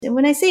And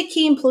when I say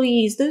key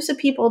employees, those are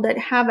people that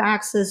have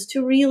access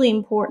to really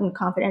important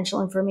confidential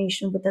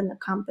information within the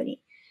company.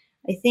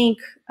 I think,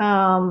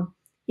 your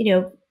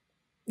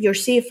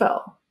CFO,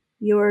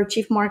 your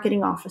chief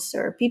marketing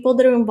officer, people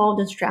that are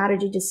involved in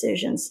strategy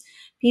decisions,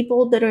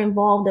 people that are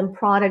involved in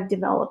product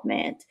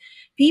development,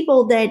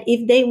 people that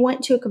if they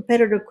went to a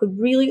competitor could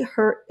really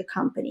hurt the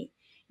company.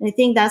 And I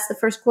think that's the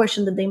first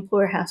question that the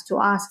employer has to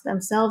ask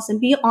themselves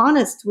and be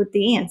honest with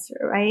the answer,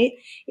 right?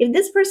 If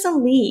this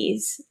person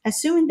leaves,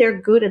 assuming they're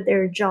good at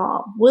their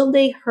job, will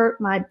they hurt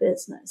my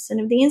business?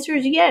 And if the answer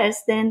is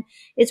yes, then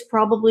it's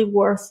probably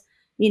worth,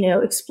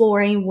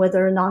 exploring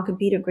whether a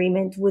non-compete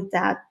agreement with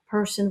that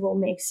person will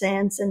make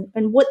sense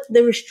and what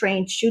the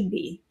restraint should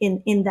be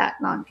in that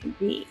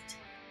non-compete.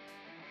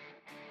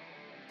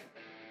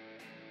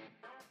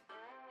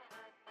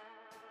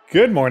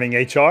 Good morning,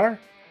 HR.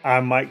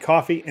 I'm Mike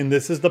Coffey, and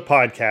this is the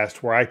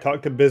podcast where I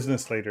talk to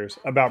business leaders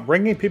about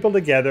bringing people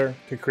together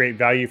to create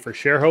value for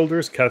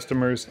shareholders,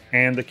 customers,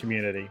 and the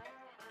community.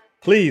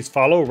 Please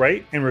follow,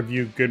 rate, and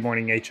review Good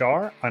Morning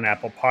HR on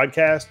Apple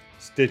Podcasts,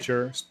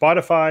 Stitcher,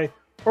 Spotify,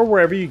 or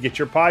wherever you get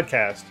your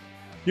podcast.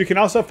 You can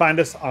also find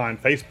us on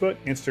Facebook,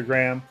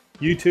 Instagram,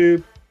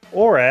 YouTube,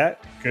 or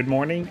at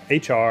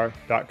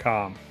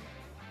goodmorninghr.com.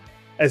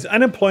 As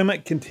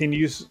unemployment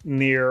continues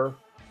near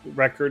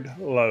record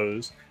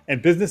lows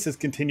and businesses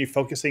continue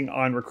focusing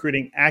on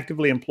recruiting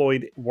actively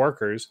employed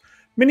workers,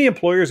 many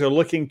employers are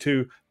looking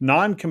to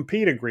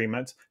non-compete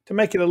agreements to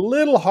make it a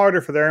little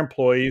harder for their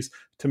employees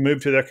to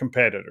move to their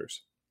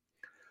competitors.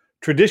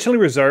 Traditionally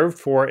reserved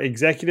for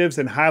executives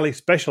and highly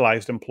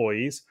specialized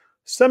employees,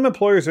 some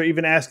employers are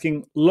even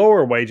asking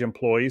lower wage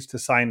employees to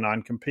sign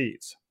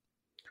non-competes.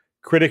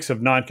 Critics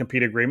of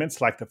non-compete agreements,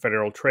 like the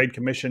Federal Trade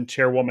Commission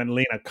Chairwoman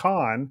Lena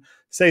Khan,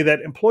 say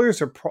that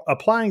employers are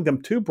applying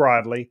them too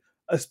broadly,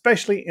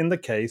 especially in the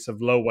case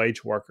of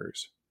low-wage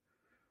workers.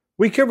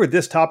 We covered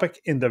this topic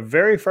in the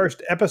very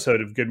first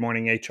episode of Good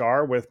Morning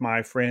HR with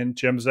my friend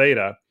Jim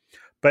Zeta,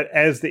 but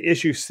as the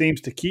issue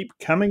seems to keep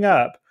coming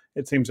up,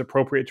 it seems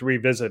appropriate to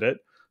revisit it.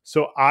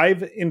 So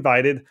I've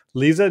invited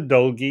Lisa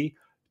Dolge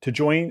to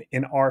join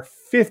in our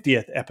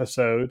 50th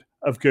episode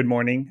of Good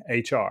Morning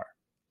HR.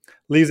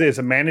 Lisa is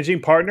a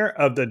managing partner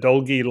of the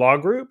Dolge Law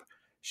Group.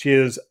 She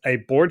is a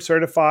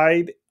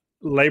board-certified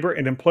labor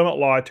and employment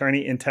law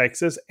attorney in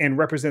Texas and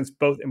represents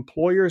both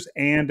employers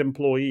and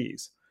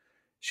employees.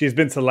 She has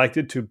been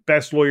selected to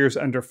Best Lawyers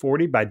Under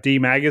 40 by D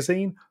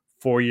Magazine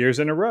 4 years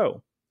in a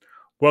row.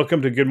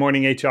 Welcome to Good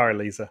Morning HR,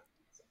 Lisa.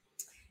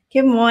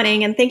 Good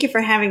morning, and thank you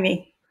for having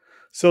me.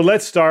 So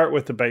let's start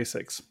with the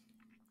basics.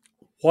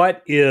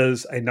 What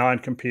is a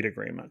non-compete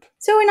agreement?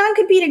 So a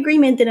non-compete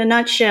agreement in a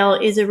nutshell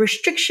is a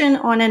restriction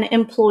on an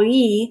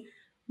employee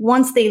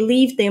once they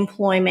leave the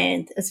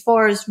employment as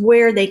far as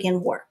where they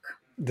can work.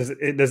 Does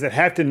it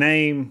have to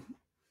name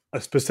a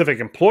specific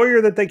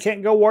employer that they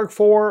can't go work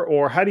for,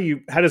 or how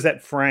does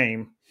that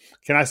frame?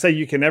 Can I say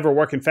you can never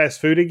work in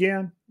fast food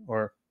again,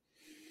 or?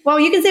 Well,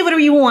 you can say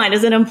whatever you want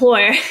as an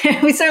employer.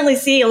 We certainly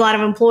see a lot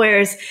of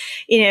employers,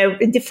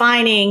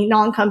 defining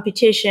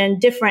non-competition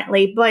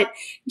differently, but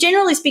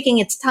generally speaking,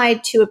 it's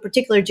tied to a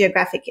particular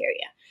geographic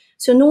area.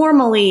 So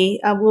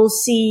normally we'll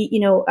see,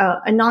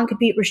 a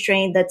non-compete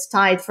restraint that's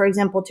tied, for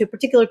example, to a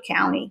particular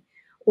county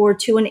or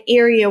to an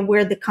area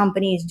where the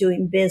company is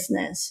doing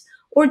business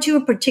or to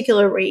a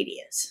particular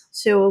radius.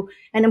 So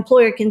an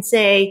employer can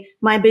say,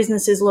 my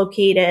business is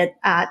located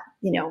at,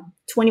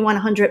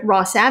 2100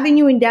 Ross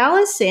Avenue in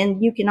Dallas,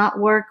 and you cannot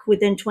work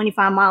within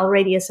 25-mile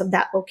radius of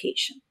that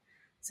location.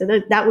 So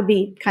that would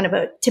be kind of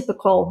a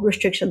typical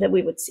restriction that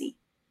we would see.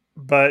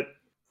 But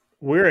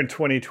we're in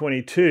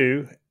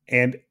 2022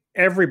 and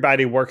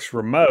everybody works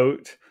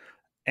remote.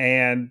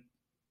 And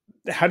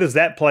how does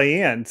that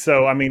play in?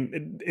 So,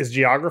 is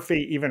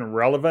geography even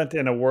relevant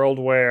in a world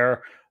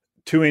where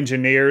two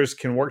engineers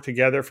can work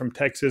together from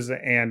Texas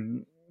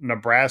and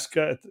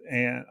Nebraska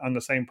and on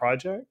the same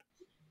project?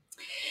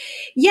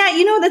 Yeah,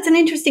 that's an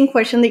interesting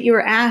question that you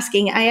were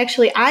asking.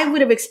 I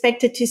would have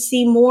expected to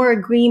see more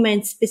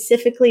agreements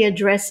specifically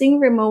addressing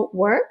remote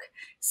work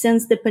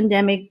since the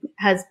pandemic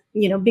has,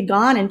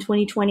 begun in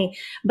 2020.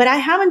 But I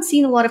haven't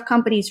seen a lot of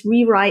companies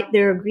rewrite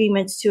their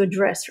agreements to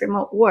address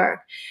remote work.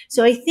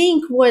 So I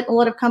think what a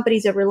lot of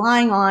companies are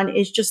relying on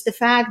is just the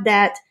fact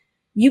that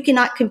you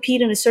cannot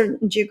compete in a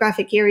certain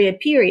geographic area,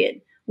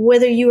 period,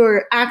 whether you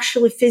are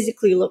actually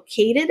physically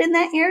located in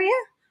that area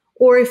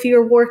or if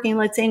you're working,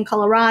 let's say in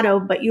Colorado,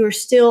 but you're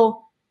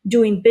still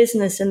doing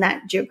business in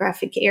that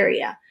geographic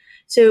area.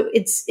 So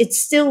it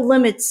still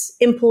limits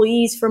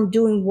employees from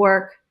doing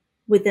work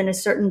within a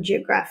certain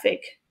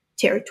geographic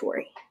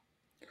territory.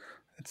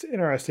 That's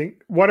interesting.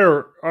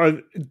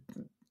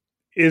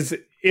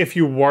 If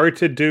you were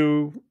to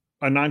do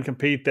a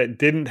non-compete that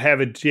didn't have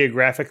a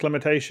geographic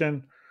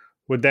limitation,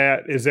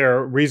 is there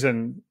a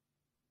reason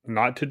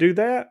not to do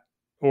that?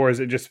 Or is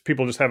it just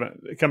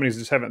companies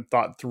just haven't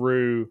thought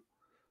through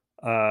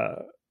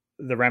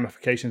the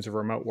ramifications of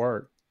remote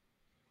work?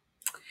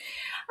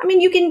 I mean,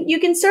 you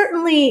can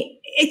certainly.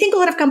 I think a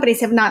lot of companies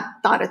have not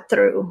thought it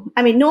through.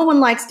 I mean, no one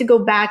likes to go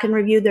back and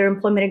review their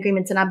employment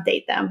agreements and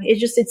update them.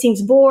 It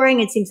seems boring.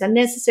 It seems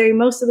unnecessary.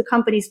 Most of the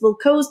companies will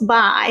coast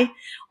by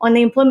on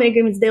the employment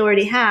agreements they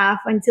already have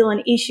until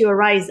an issue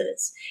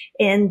arises,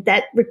 and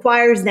that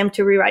requires them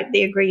to rewrite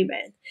the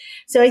agreement.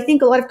 So I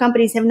think a lot of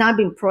companies have not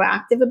been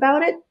proactive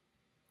about it.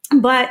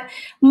 But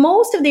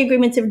most of the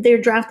agreements, if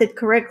they're drafted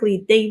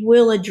correctly, they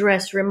will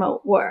address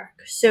remote work.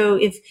 So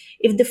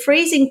if the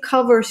phrasing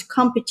covers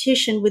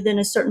competition within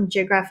a certain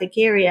geographic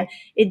area,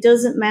 it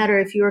doesn't matter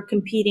if you're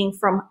competing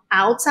from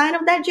outside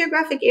of that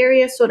geographic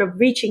area, sort of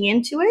reaching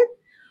into it,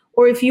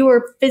 or if you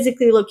are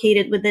physically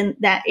located within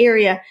that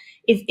area.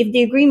 If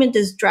the agreement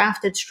is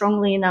drafted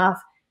strongly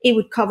enough, it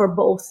would cover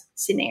both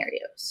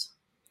scenarios.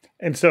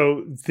 And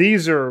so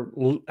these are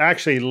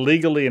actually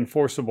legally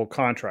enforceable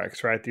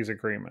contracts, right? These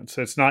agreements.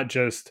 So it's not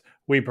just,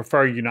 we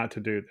prefer you not to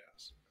do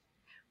this.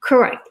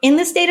 Correct. In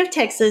the state of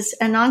Texas,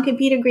 a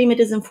non-compete agreement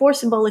is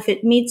enforceable if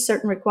it meets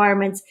certain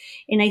requirements.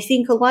 And I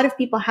think a lot of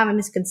people have a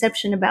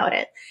misconception about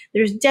it.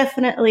 There's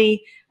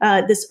definitely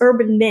this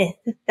urban myth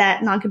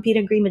that non-compete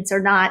agreements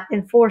are not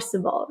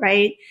enforceable,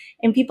 right?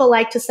 And people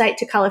like to cite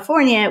to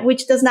California,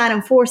 which does not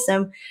enforce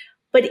them.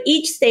 But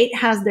each state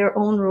has their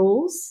own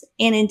rules.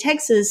 And in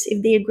Texas,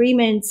 if the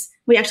agreements,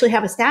 we actually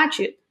have a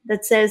statute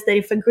that says that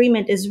if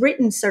agreement is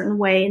written a certain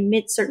way and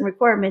meets certain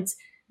requirements,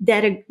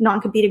 that a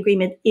non-compete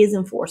agreement is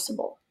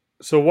enforceable.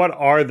 So what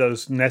are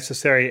those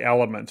necessary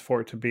elements for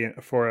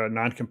a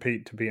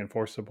non-compete to be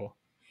enforceable?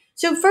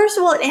 So first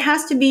of all, it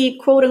has to be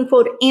quote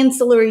unquote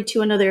ancillary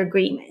to another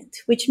agreement,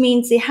 which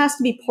means it has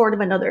to be part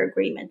of another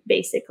agreement,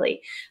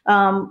 basically,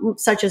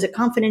 such as a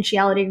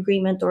confidentiality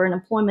agreement or an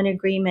employment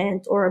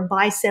agreement or a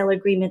buy-sell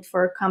agreement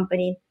for a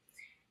company.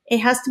 It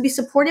has to be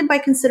supported by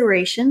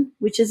consideration,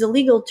 which is a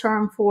legal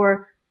term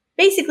for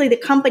basically the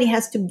company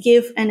has to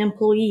give an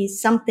employee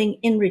something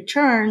in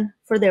return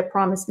for their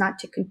promise not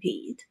to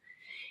compete.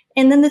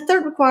 And then the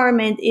third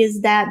requirement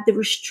is that the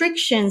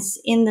restrictions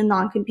in the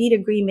non-compete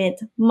agreement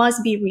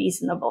must be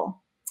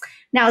reasonable.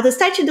 Now, the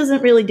statute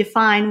doesn't really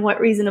define what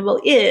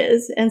reasonable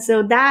is, and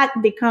so that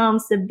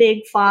becomes the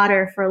big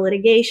fodder for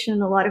litigation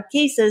in a lot of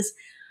cases,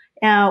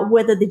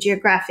 whether the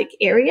geographic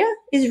area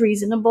is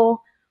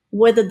reasonable,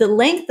 whether the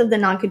length of the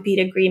non-compete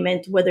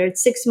agreement, whether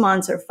it's 6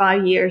 months or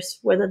 5 years,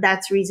 whether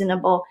that's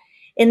reasonable.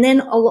 And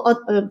then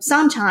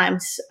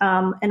sometimes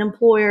an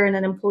employer and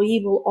an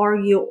employee will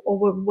argue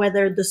over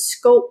whether the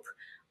scope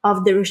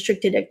of the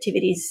restricted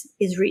activities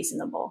is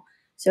reasonable.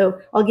 So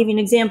I'll give you an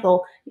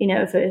example.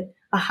 If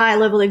a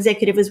high-level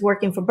executive is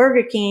working for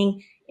Burger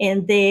King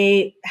and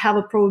they have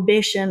a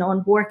prohibition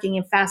on working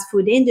in fast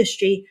food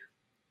industry,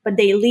 but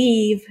they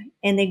leave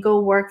and they go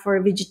work for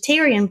a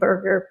vegetarian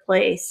burger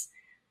place,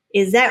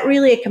 is that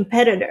really a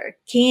competitor?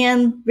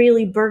 Can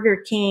really Burger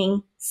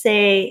King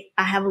say,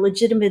 I have a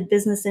legitimate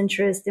business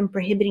interest in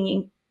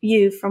prohibiting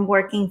you from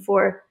working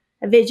for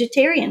a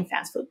vegetarian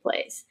fast food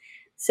place?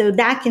 So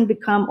that can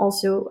become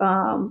also,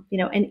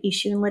 an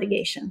issue in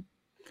litigation.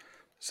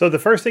 So the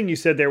first thing you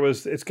said there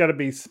was it's got to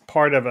be it's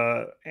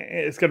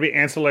got to be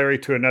ancillary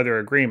to another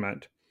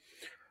agreement.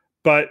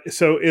 But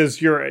so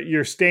is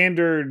your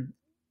standard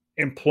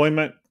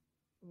employment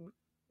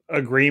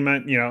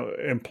agreement,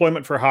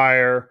 employment for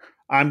hire,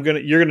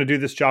 you're going to do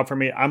this job for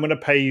me. I'm going to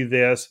pay you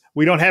this.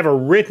 We don't have a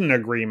written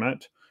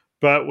agreement,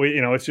 but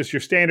it's just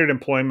your standard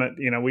employment.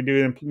 We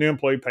do new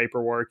employee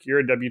paperwork. You're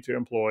a W-2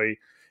 employee.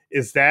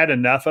 Is that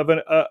enough of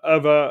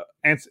a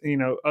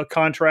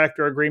contract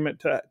or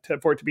agreement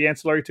for it to be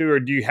ancillary to, or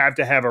do you have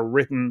to have a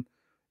written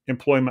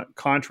employment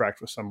contract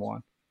with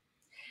someone?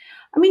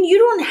 I mean, you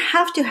don't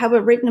have to have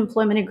a written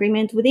employment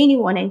agreement with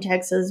anyone in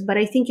Texas, but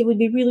I think it would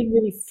be really,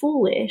 really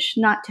foolish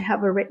not to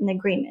have a written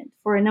agreement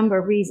for a number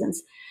of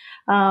reasons.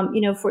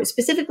 For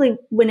specifically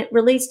when it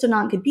relates to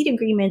non-compete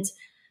agreements,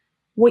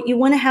 what you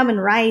want to have in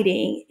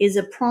writing is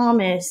a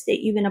promise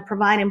that you're going to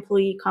provide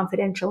employee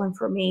confidential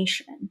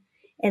information.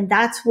 And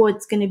that's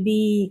what's going to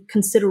be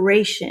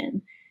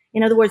consideration.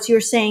 In other words,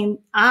 you're saying,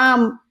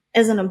 I'm,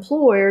 as an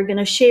employer, going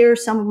to share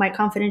some of my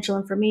confidential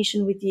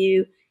information with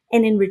you.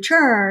 And in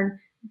return,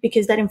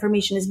 because that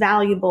information is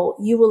valuable,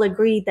 you will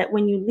agree that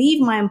when you leave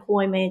my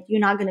employment, you're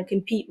not going to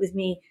compete with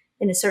me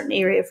in a certain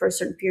area for a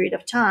certain period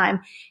of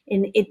time.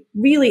 And it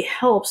really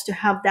helps to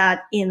have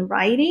that in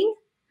writing,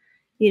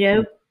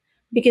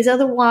 because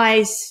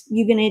otherwise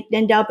you're going to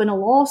end up in a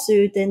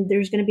lawsuit and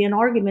there's going to be an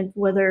argument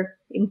whether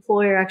the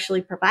employer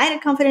actually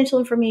provided confidential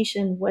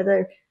information,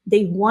 whether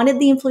they wanted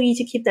the employee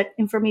to keep that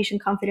information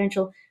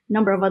confidential, a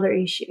number of other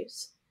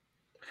issues.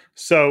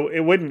 So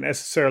it wouldn't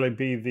necessarily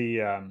be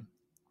the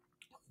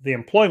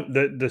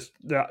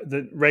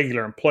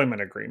regular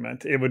employment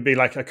agreement. It would be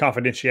like a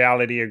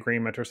confidentiality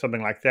agreement or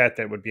something like that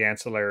would be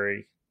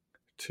ancillary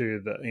to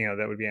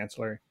that would be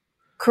ancillary.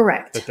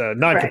 Correct. But the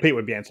non-compete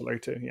would be ancillary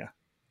too. Yeah.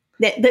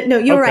 No,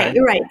 you're right.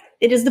 You're right.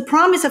 It is the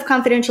promise of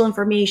confidential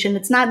information.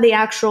 It's not the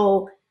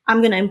actual, I'm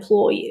going to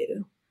employ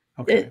you.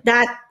 Okay.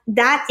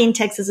 That in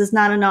Texas is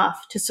not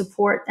enough to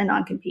support a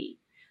non-compete.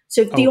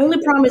 So if the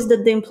only promise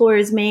that the employer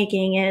is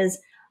making is,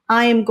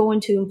 I am going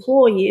to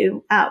employ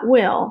you at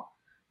will,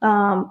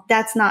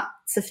 that's not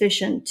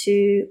sufficient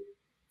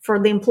for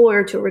the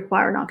employer to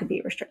require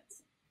non-compete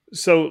restraints.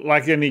 So,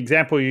 like in the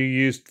example you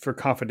used for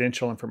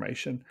confidential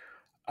information,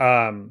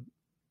 um,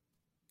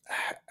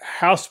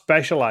 how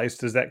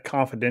specialized does that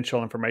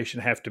confidential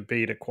information have to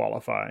be to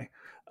qualify?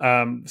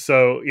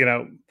 So,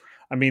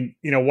 I mean,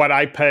 what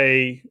I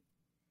pay,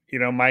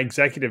 my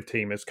executive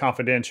team is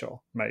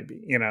confidential,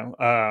 maybe,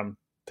 to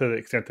the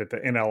extent that the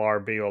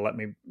NLRB will let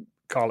me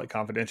call it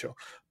confidential.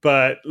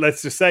 But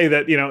let's just say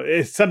that,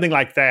 it's something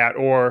like that,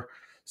 or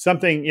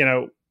something,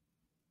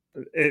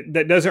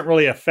 that doesn't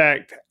really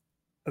affect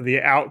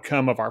the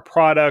outcome of our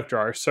product or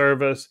our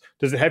service.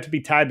 Does it have to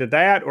be tied to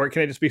that, or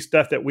can it just be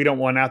stuff that we don't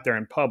want out there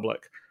in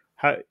public?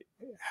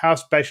 How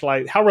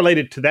specialized, how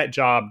related to that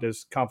job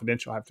does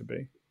confidential have to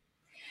be?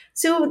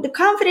 So the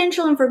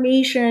confidential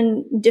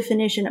information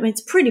definition, I mean,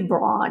 it's pretty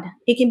broad.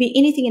 It can be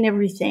anything and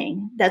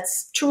everything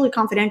that's truly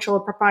confidential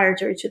or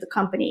proprietary to the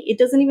company. It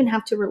doesn't even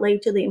have to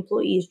relate to the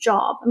employee's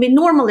job. I mean,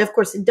 normally, of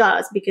course, it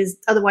does, because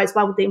otherwise,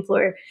 why would the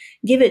employer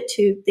give it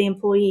to the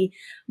employee?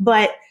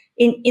 But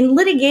in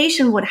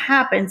litigation, what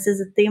happens is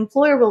that the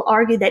employer will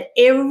argue that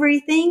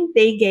everything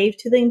they gave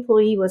to the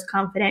employee was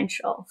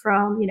confidential,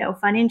 from,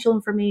 financial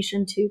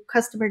information to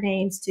customer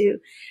names to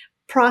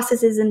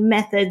processes and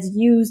methods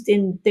used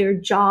in their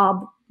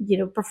job,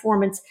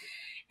 performance.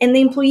 And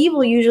the employee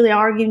will usually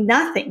argue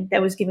nothing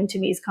that was given to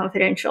me is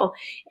confidential.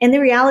 And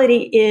the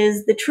reality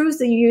is the truth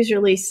is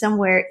usually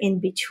somewhere in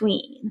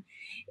between.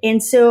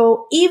 And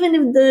so even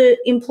if the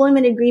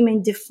employment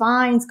agreement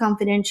defines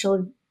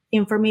confidential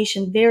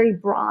information very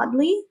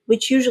broadly,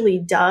 which usually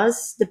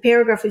does, the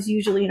paragraph is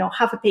usually,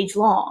 half a page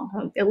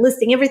long,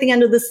 listing everything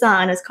under the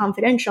sun as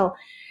confidential.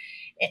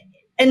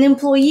 An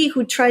employee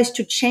who tries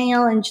to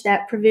challenge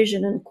that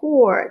provision in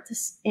court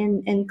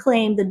and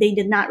claim that they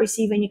did not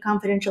receive any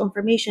confidential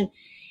information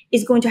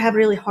is going to have a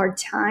really hard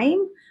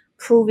time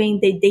proving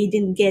that they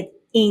didn't get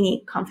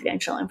any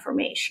confidential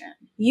information.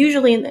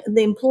 Usually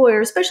the employer,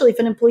 especially if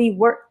an employee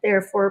worked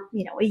there for,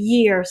 a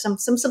year, some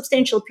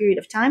substantial period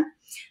of time,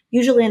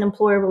 usually an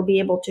employer will be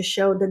able to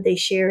show that they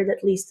shared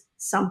at least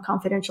some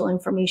confidential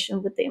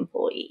information with the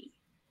employee.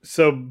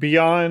 So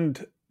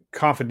beyond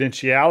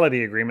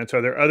confidentiality agreements,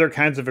 are there other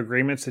kinds of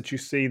agreements that you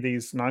see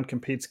these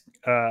non-competes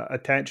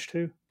attached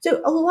to?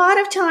 So a lot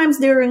of times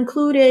they're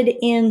included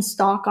in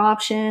stock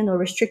option or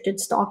restricted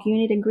stock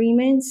unit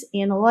agreements.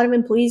 And a lot of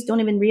employees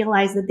don't even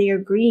realize that they're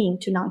agreeing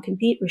to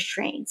non-compete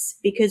restraints,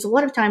 because a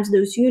lot of times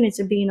those units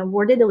are being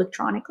awarded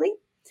electronically.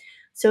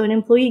 So an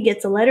employee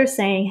gets a letter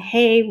saying,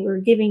 hey, we're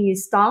giving you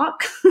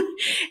stock.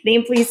 The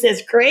employee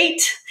says,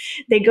 great.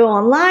 They go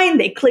online,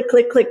 they click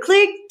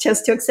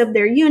just to accept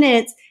their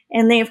units.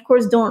 And they, of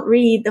course, don't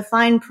read the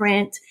fine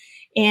print.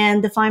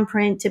 And the fine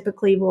print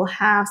typically will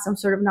have some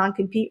sort of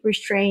non-compete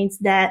restraints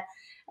that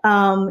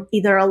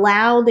either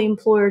allow the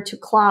employer to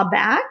claw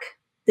back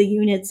the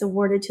units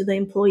awarded to the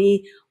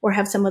employee, or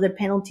have some other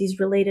penalties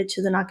related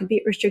to the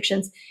non-compete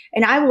restrictions.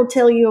 And I will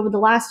tell you, over the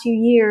last few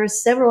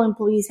years, several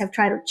employees have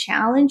tried to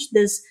challenge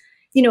this,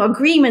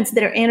 agreements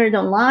that are entered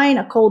online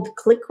are called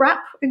click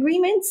wrap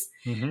agreements.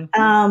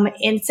 Mm-hmm.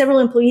 And several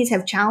employees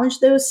have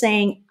challenged those,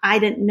 saying, I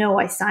didn't know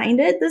I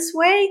signed it this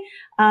way.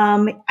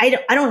 I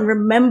don't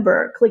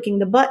remember clicking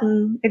the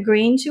button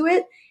agreeing to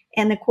it.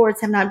 And the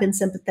courts have not been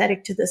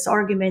sympathetic to this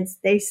argument.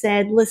 They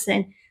said,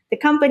 listen, the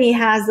company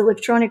has the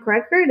electronic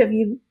record of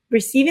you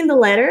receiving the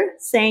letter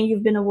saying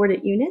you've been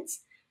awarded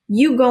units,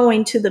 you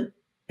going to the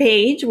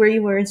page where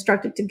you were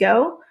instructed to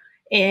go,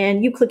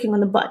 and you clicking on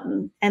the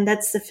button. And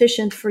that's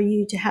sufficient for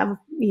you to have,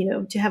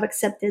 to have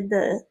accepted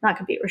the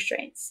non-compete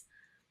restraints.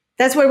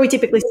 That's where we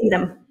typically see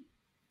them.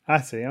 I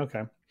see.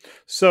 Okay.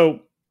 So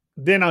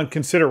then on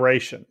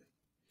consideration,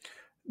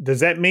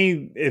 does that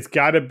mean it's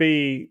got to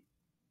be,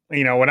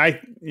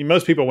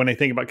 most people, when they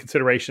think about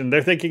consideration,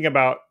 they're thinking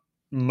about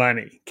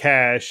money,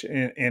 cash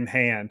in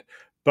hand.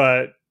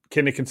 But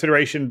can the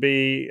consideration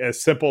be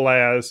as simple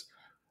as,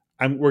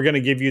 we're going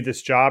to give you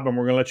this job and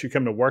we're going to let you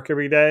come to work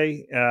every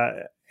day?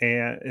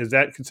 And is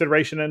that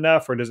consideration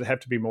enough, or does it have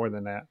to be more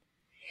than that?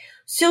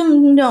 So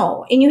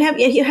no, and you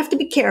have to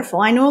be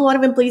careful. I know a lot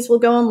of employees will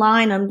go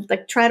online and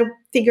try to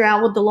figure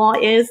out what the law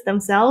is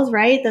themselves,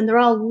 right? And there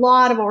are a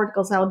lot of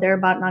articles out there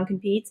about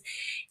non-competes.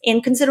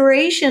 And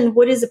consideration,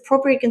 what is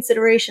appropriate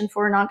consideration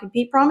for a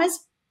non-compete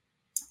promise,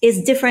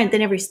 is different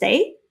in every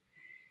state.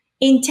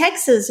 In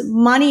Texas,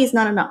 money is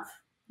not enough.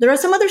 There are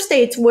some other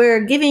states where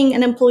giving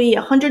an employee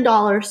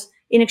 $100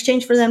 in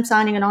exchange for them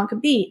signing a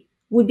non-compete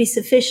would be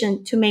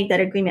sufficient to make that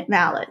agreement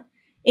valid.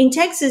 In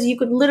Texas, you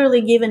could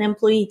literally give an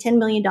employee $10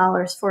 million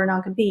for a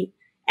non-compete,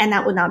 and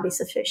that would not be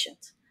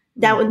sufficient.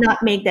 That would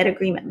not make that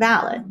agreement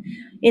valid.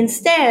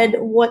 Instead,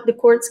 what the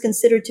courts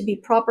consider to be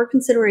proper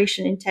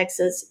consideration in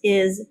Texas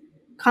is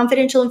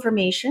confidential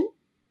information,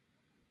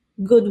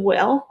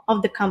 goodwill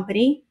of the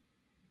company,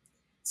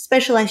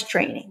 specialized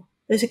training.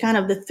 Those are kind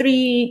of the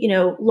three,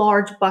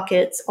 large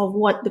buckets of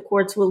what the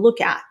courts will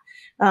look at.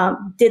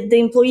 Did the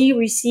employee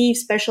receive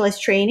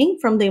specialized training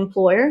from the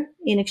employer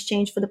in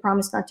exchange for the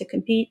promise not to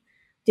compete?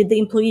 Did the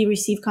employee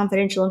receive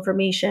confidential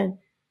information?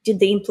 Did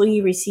the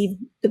employee receive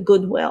the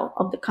goodwill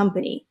of the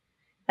company?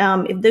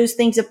 If those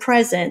things are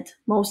present,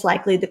 most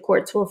likely the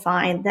courts will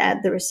find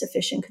that there is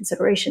sufficient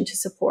consideration to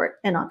support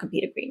a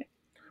non-compete agreement.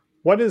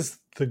 What is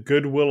the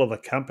goodwill of the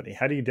company?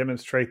 How do you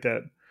demonstrate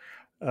that?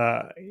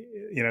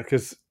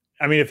 Because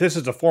I mean, if this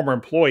is a former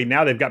employee,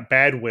 now they've got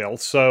bad will.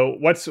 So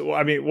what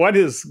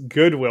is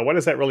goodwill? What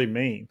does that really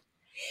mean?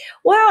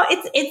 Well,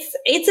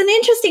 it's an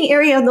interesting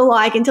area of the law.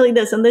 I can tell you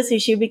this on this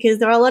issue because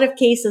there are a lot of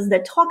cases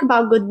that talk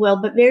about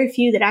goodwill, but very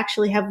few that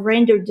actually have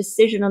rendered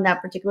decision on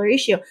that particular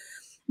issue.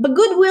 But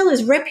goodwill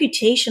is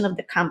reputation of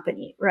the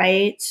company,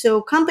 right?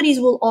 So companies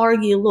will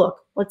argue, look,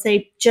 let's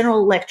say General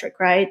Electric,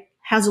 right,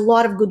 has a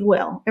lot of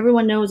goodwill.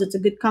 Everyone knows it's a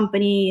good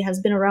company, has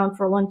been around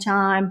for a long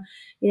time,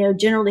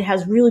 generally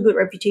has really good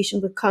reputation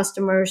with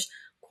customers,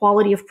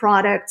 quality of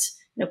products,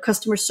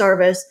 customer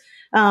service.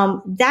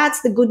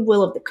 That's the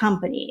goodwill of the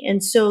company.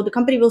 And so the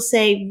company will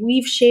say,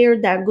 we've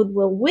shared that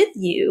goodwill with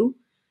you.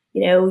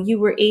 You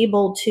were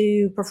able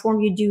to perform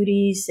your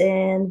duties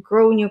and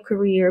grow in your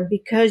career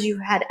because you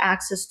had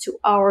access to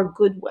our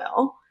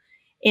goodwill.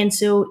 And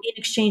so in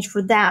exchange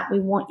for that, we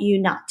want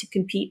you not to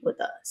compete with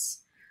us.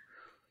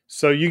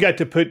 So you got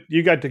to put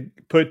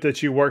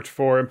that you worked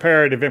for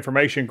Imperative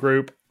Information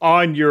Group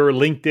on your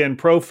LinkedIn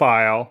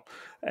profile,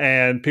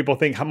 and people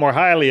think more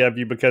highly of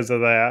you because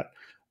of that.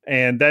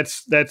 And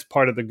that's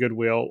part of the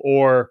goodwill,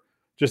 or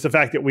just the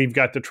fact that we've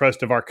got the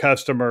trust of our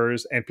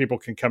customers and people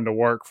can come to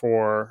work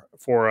for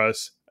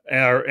us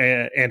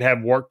and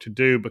have work to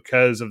do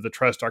because of the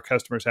trust our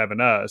customers have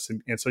in us.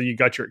 And so you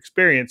got your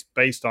experience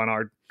based on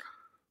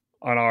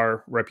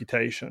our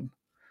reputation.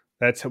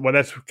 That's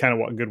kind of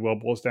what goodwill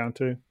boils down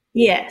to.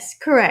 Yes,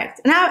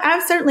 correct. And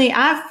I've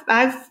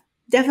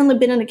definitely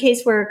been in a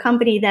case where a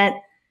company that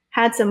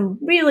had some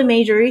really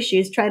major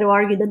issues tried to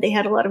argue that they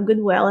had a lot of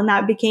goodwill, and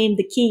that became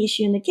the key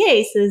issue in the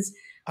case is,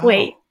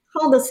 wait,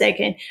 hold on a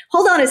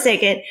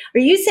second. Are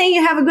you saying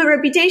you have a good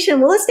reputation?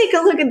 Well, let's take a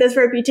look at this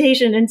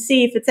reputation and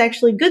see if it's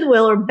actually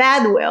goodwill or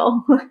bad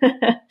will. Oh,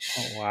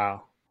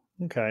 wow.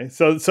 Okay.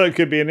 So it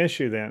could be an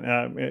issue then.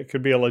 It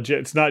could be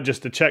it's not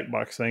just a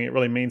checkbox thing. It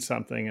really means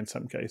something in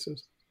some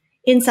cases.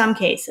 In some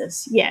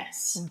cases,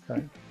 yes.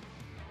 Okay.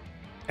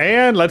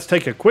 And let's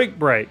take a quick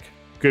break.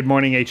 Good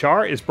Morning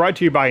HR is brought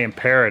to you by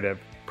Imperative,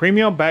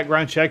 premium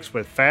background checks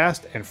with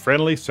fast and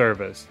friendly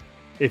service.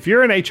 If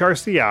you're an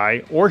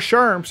HRCI or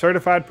SHRM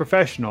certified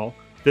professional,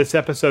 this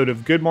episode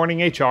of Good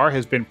Morning HR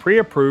has been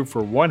pre-approved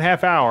for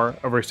 1/2 hour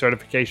of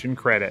recertification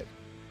credit.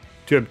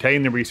 To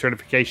obtain the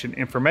recertification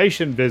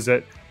information,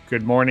 visit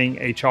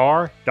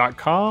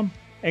goodmorninghr.com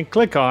and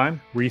click on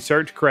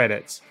Research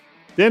Credits.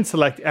 Then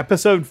select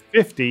episode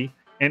 50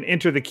 and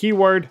enter the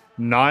keyword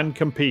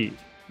non-compete.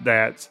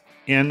 That's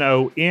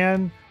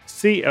NONCOMPETE.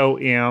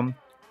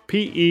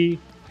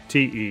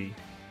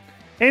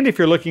 And if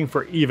you're looking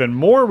for even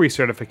more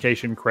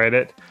recertification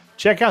credit,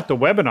 check out the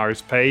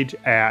webinars page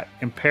at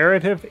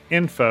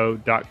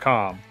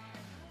imperativeinfo.com.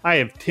 I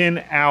have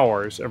 10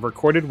 hours of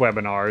recorded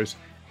webinars,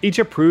 each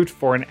approved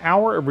for an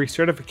hour of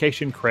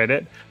recertification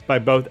credit by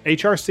both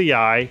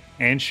HRCI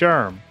and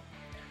SHRM.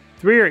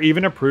 3 are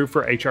even approved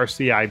for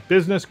HRCI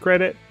business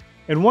credit,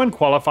 and 1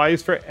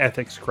 qualifies for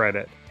ethics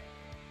credit.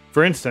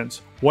 For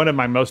instance, one of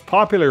my most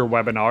popular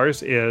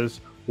webinars is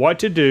What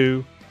to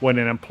Do When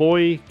an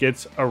Employee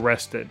Gets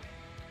Arrested.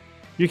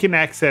 You can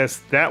access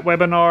that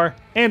webinar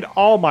and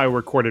all my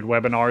recorded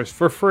webinars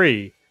for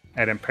free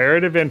at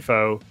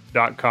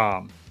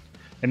imperativeinfo.com.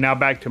 And now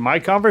back to my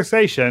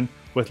conversation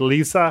with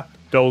Lisa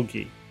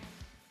Dolge.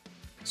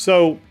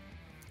 So,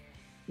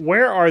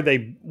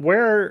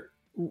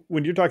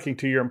 when you're talking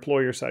to your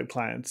employer side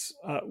clients,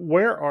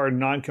 where are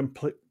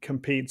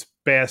non-competes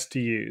best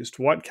used?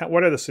 What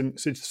are the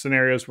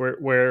scenarios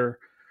where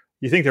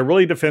you think they're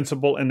really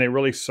defensible and they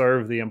really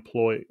serve the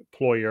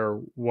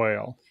employer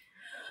well?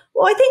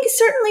 Well, I think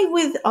certainly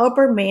with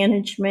upper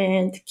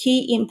management,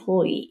 key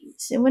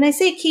employees. And when I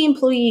say key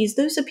employees,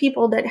 those are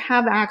people that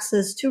have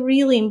access to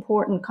really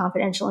important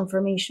confidential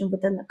information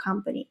within the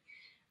company.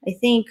 I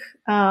think,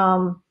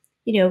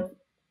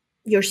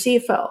 your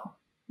CFO,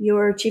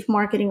 your chief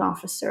marketing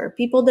officer,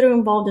 people that are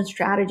involved in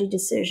strategy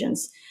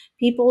decisions,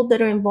 people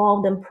that are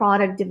involved in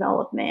product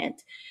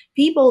development,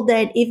 people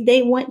that if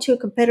they went to a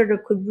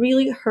competitor could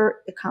really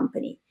hurt the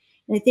company.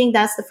 And I think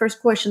that's the first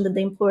question that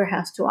the employer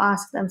has to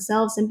ask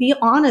themselves and be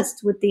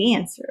honest with the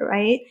answer,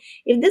 right?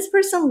 If this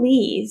person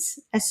leaves,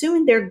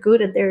 assuming they're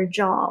good at their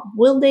job,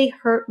 will they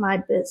hurt my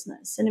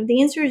business? And if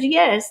the answer is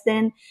yes,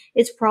 then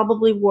it's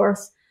probably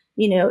worth,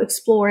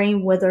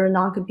 exploring whether a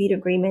non-compete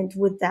agreement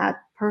with that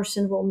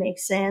person will make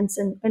sense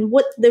and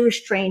what the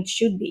restraint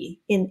should be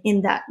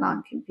in that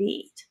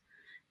non-compete.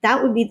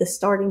 That would be the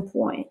starting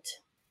point.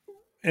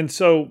 And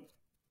so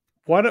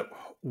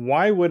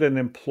why would an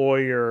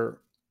employer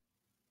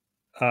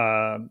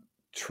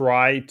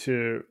try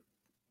to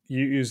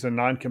use the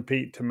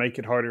non-compete to make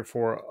it harder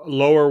for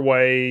lower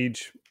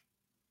wage,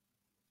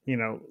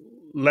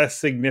 less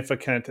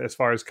significant as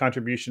far as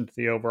contribution to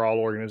the overall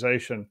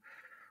organization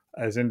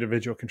as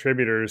individual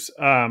contributors?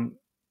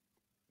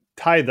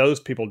 tie those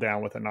people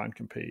down with a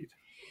non-compete?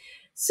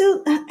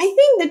 So I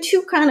think the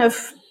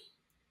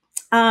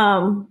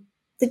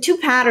two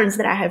patterns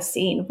that I have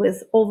seen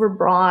with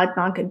overbroad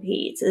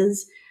non-competes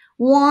is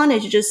one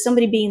is just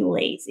somebody being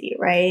lazy,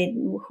 right?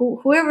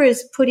 Whoever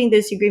is putting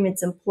those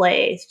agreements in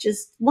place,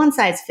 just one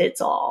size fits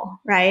all,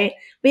 right?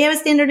 We have a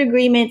standard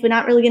agreement. We're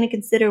not really going to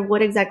consider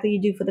what exactly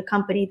you do for the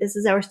company. This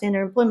is our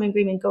standard employment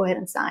agreement. Go ahead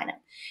and sign it.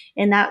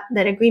 And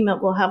that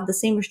agreement will have the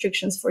same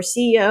restrictions for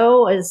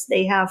CEO as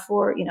they have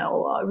for,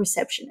 a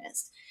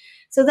receptionist.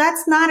 So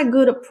that's not a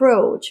good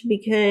approach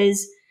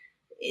because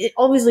it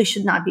obviously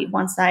should not be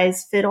one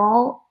size fits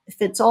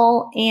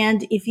all.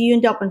 And if you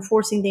end up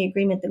enforcing the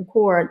agreement in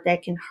court,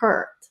 that can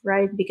hurt,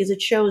 right? Because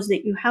it shows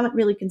that you haven't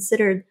really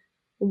considered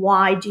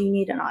why do you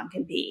need a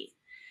non-compete.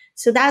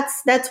 So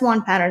that's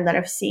one pattern that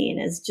I've seen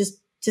is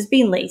just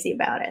being lazy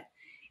about it.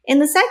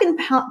 And the second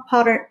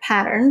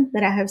pattern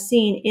that I have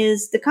seen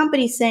is the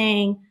company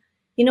saying,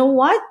 you know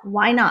what?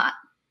 Why not?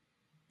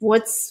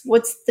 What's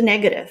the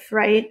negative,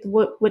 right?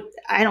 What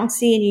I don't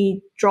see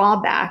any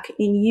drawback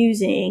in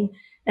using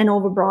an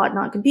overbroad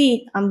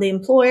non-compete. I'm the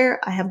employer.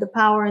 I have the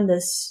power in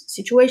this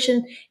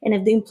situation. And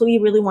if the employee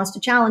really wants to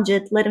challenge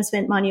it, let them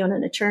spend money on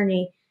an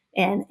attorney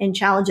and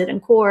challenge it in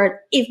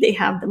court if they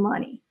have the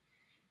money.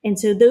 And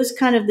so those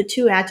kind of the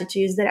two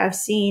attitudes that I've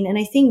seen. And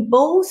I think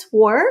both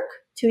work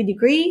to a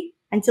degree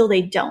until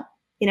they don't.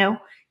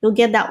 You'll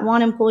get that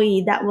one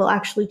employee that will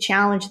actually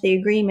challenge the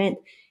agreement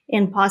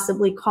and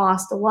possibly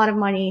cost a lot of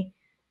money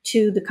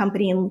to the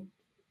company in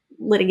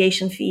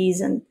litigation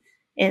fees and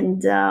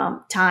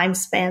time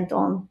spent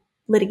on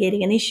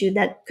litigating an issue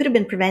that could have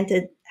been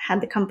prevented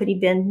had the company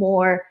been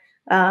more,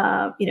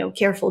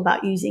 careful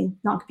about using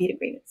non-compete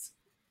agreements.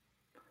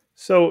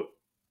 So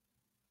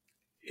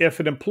if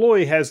an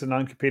employee has a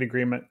non-compete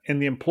agreement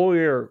and the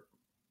employer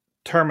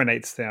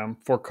terminates them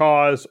for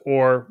cause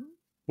or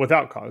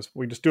without cause,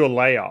 we just do a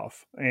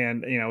layoff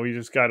and, we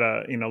just got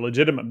a,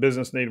 legitimate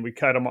business need. We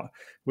cut them off.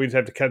 We just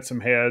have to cut some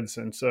heads.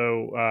 And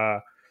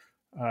so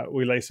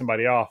we lay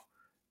somebody off.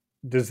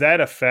 Does that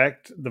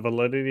affect the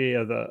validity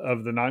of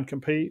the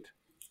non-compete?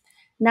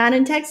 Not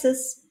in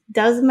Texas.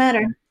 Doesn't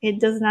matter. It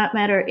does not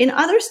matter. In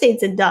other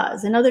states, it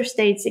does. In other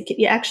states,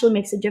 it actually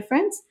makes a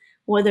difference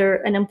whether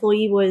an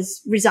employee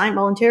was resigned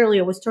voluntarily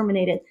or was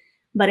terminated.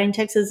 But in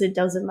Texas, it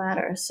doesn't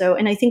matter. So,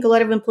 and I think a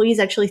lot of employees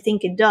actually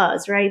think it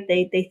does, right?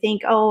 They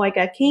think, oh, I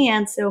got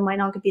canned, so my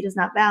non-compete is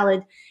not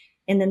valid.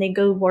 And then they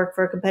go work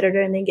for a competitor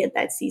and they get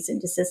that cease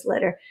and desist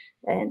letter.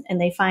 And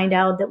they find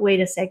out that, wait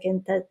a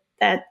second,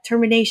 that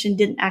termination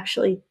didn't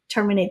actually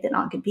terminate the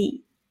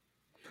non-compete.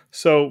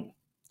 So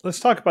let's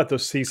talk about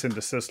those cease and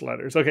desist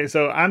letters. Okay,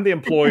 so I'm the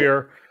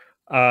employer.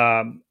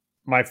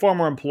 My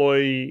former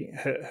employee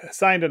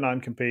signed a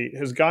non-compete,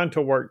 has gone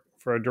to work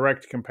for a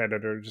direct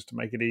competitor just to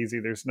make it easy.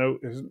 There's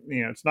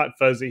it's not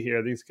fuzzy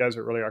here. These guys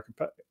are really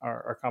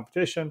our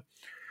competition.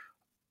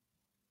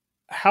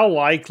 How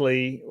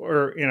likely,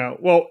 or,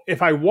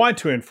 if I want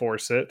to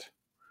enforce it,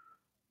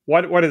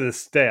 what are the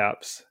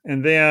steps?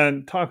 And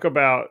then talk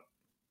about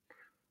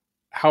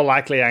how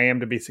likely I am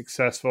to be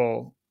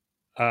successful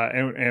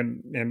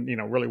and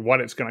really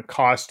what it's going to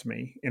cost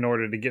me in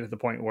order to get to the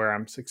point where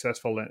I'm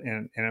successful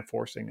in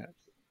enforcing it.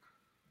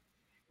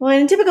 Well,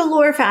 in typical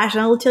lawyer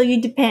fashion, I will tell you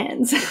it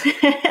depends.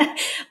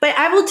 But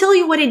I will tell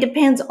you what it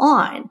depends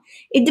on.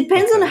 It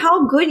depends on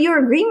how good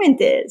your agreement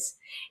is.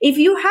 If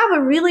you have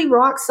a really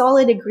rock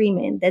solid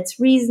agreement that's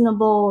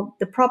reasonable,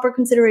 the proper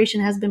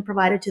consideration has been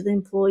provided to the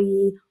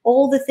employee,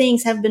 all the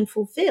things have been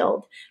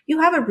fulfilled,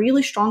 you have a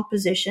really strong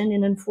position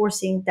in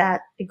enforcing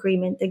that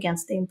agreement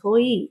against the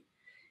employee.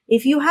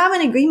 If you have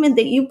an agreement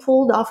that you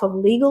pulled off of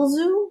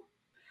LegalZoom,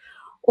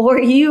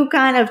 or you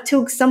kind of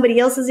took somebody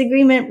else's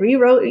agreement,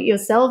 rewrote it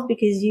yourself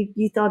because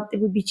you thought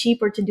it would be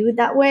cheaper to do it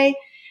that way,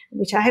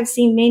 which I have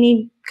seen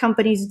many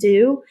companies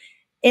do.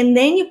 And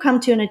then you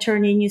come to an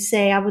attorney and you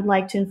say, I would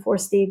like to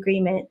enforce the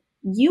agreement.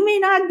 You may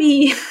not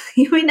be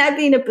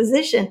in a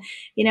position,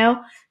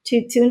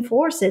 to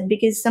enforce it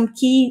because some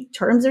key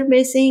terms are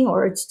missing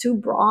or it's too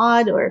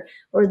broad or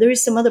there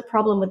is some other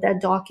problem with that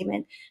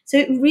document. So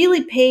it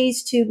really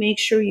pays to make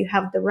sure you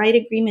have the right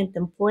agreement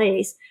in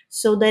place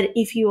so that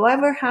if you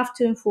ever have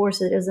to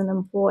enforce it as an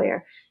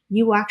employer,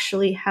 you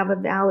actually have a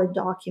valid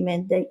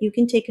document that you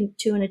can take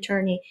to an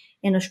attorney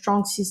and a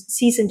strong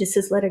cease and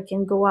desist letter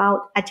can go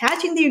out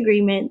attaching the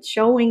agreement,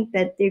 showing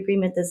that the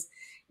agreement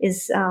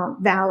is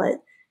valid.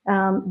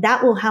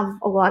 That will have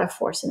a lot of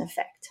force and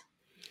effect.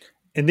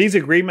 And these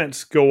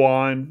agreements go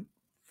on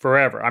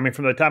forever. I mean,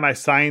 from the time I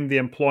signed the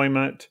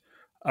employment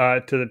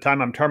to the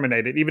time I'm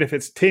terminated, even if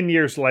it's 10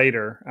 years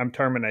later, I'm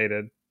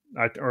terminated,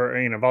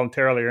 or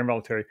voluntarily or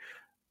involuntarily.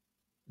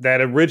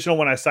 That original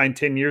one I signed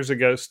 10 years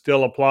ago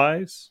still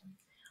applies?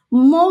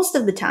 Most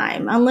of the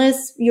time,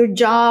 unless your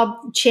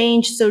job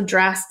changed so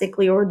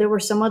drastically or there were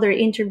some other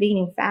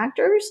intervening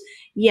factors,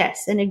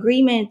 yes, a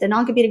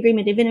non-compete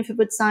agreement, even if it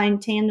was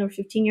signed 10 or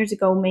 15 years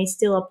ago, may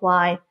still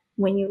apply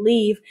when you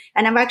leave.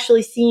 And I've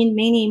actually seen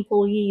many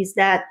employees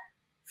that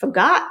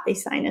forgot they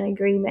signed an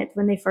agreement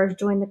when they first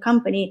joined the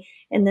company,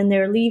 and then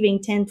they're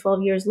leaving 10,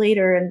 12 years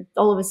later, and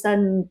all of a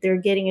sudden they're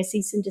getting a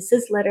cease and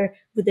desist letter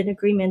with an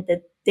agreement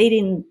that they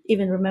didn't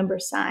even remember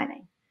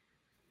signing.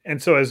 And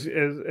so, as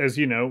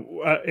you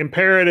know,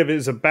 Imperative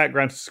is a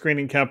background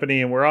screening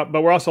company, and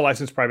we're also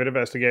licensed private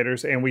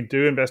investigators, and we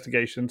do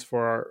investigations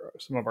for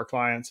some of our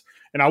clients.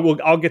 And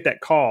I'll get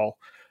that call.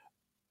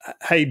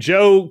 Hey,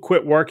 Joe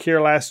quit work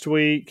here last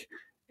week,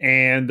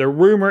 and the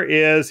rumor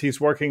is he's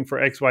working for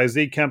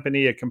XYZ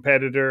company, a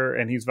competitor,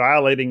 and he's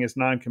violating his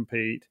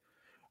non-compete.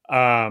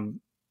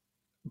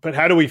 But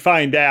how do we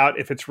find out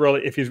if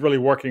he's really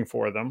working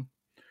for them?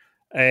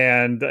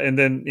 And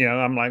then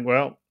I'm like,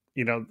 well,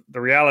 the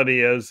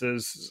reality is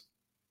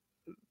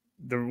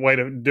the way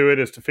to do it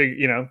is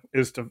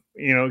to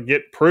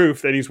get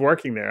proof that he's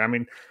working there. I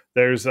mean,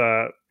 there's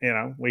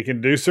we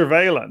can do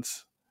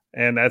surveillance,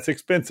 and that's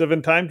expensive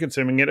and time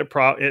consuming.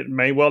 It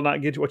may well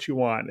not get you what you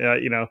want,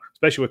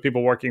 especially with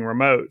people working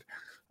remote.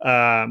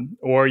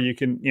 Or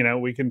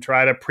we can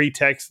try to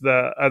pretext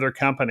the other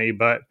company,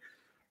 but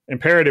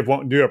Imperative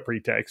won't do a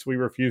pretext. We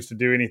refuse to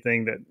do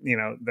anything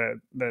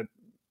that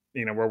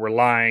where we're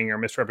lying or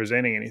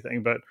misrepresenting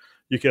anything, but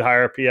you could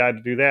hire a PI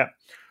to do that.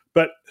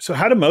 But so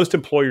how do most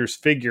employers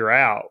figure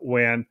out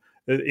when,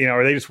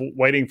 are they just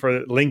waiting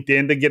for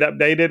LinkedIn to get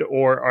updated,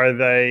 or are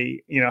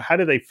they, how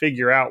do they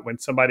figure out when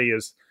somebody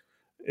is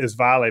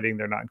violating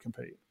their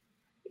non-compete?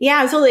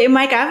 Yeah, absolutely.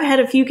 Mike, I've had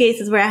a few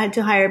cases where I had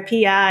to hire a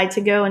PI to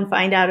go and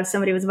find out if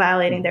somebody was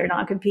violating their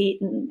non-compete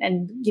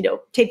and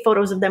take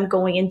photos of them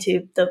going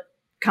into the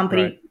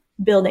company Right.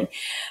 building.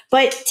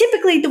 But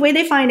typically the way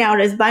they find out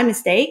is by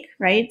mistake,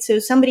 right? So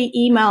somebody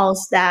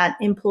emails that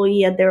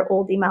employee at their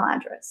old email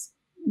address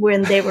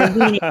when they were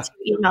meaning to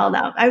email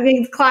them. I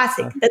mean,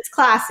 classic. That's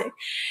classic.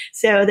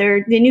 So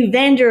they're the new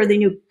vendor or the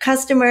new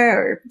customer,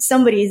 or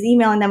somebody is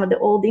emailing them with the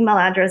old email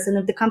address. And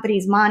if the company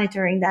is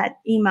monitoring that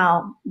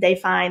email, they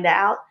find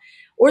out,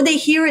 or they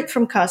hear it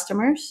from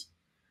customers.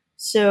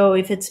 So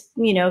if it's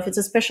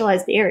a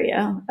specialized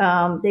area,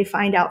 they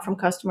find out from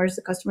customers.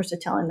 The customers are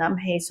telling them,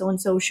 hey,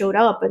 so-and-so showed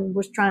up and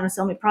was trying to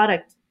sell me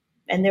product,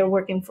 and they're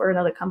working for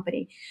another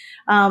company.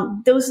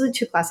 Those are the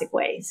two classic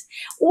ways.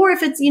 Or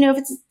if it's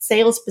a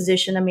sales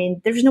position, I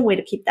mean, there's no way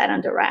to keep that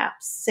under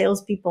wraps.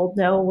 Salespeople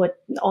know what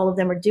all of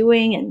them are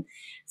doing. And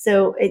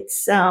so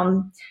it's,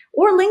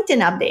 or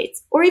LinkedIn updates,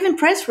 or even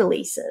press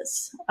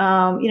releases.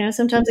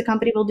 Sometimes a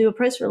company will do a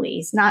press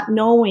release, not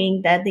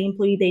knowing that the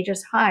employee they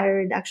just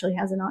hired actually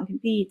has a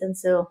non-compete. And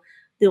so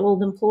the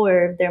old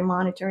employer, if they're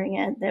monitoring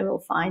it, they will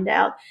find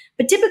out.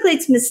 But typically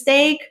it's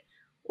mistake,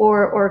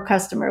 or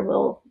customer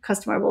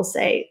will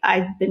say,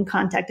 I've been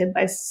contacted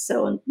by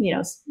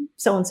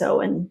so-and-so,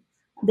 and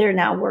they're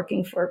now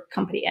working for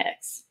company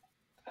X.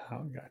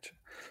 Oh, gotcha.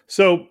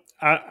 So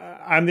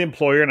I'm the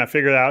employer, and I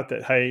figured out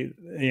that, hey,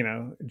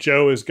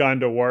 Joe has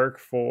gone to work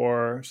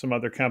for some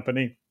other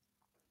company.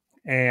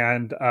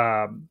 And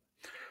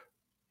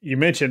you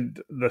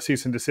mentioned the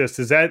cease and desist.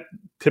 Is that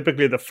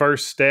typically the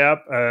first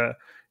step?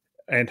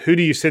 And who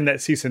do you send that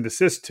cease and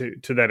desist to?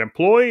 To that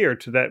employee, or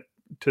to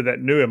that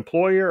new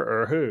employer,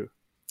 or who?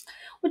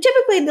 Well,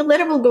 typically the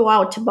letter will go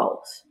out to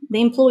both. The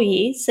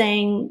employee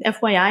saying,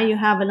 FYI, you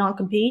have a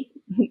non-compete.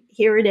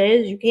 Here it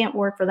is. You can't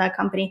work for that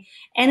company.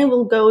 And it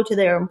will go to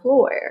their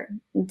employer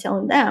and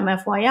telling them,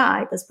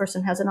 FYI, this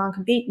person has a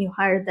non-compete and you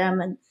hired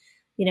them, and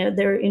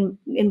they're in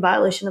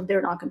violation of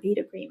their non-compete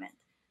agreement.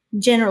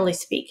 Generally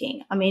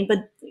speaking, I mean,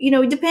 but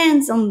it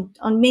depends on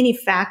many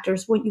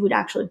factors what you would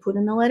actually put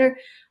in the letter.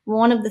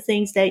 One of the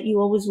things that you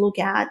always look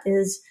at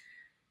is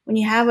when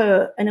you have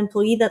an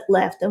employee that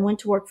left and went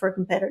to work for a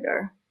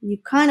competitor, you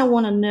kind of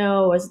want to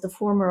know, as the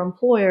former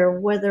employer,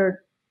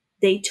 whether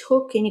they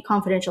took any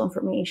confidential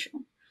information.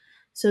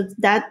 So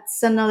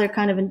that's another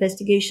kind of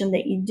investigation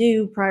that you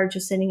do prior to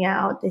sending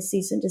out the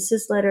cease and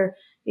desist letter,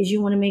 is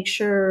you want to make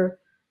sure,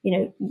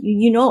 did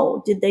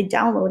they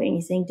download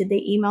anything? Did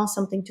they email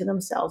something to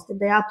themselves? Did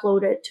they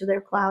upload it to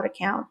their cloud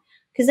account?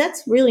 Because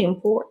that's really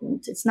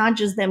important. It's not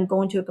just them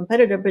going to a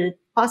competitor, but it's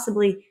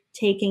possibly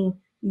taking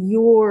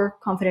your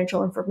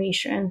confidential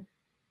information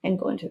and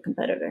going to a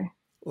competitor.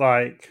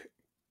 Like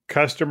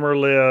customer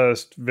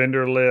list,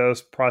 vendor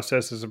list,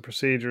 processes and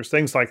procedures,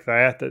 things like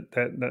that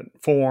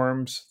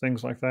forms,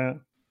 things like that.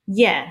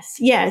 Yes.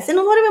 And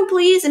a lot of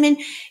employees, I mean,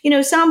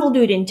 some will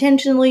do it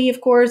intentionally,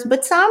 of course,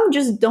 but some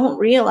just don't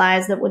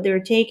realize that what they're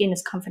taking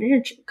is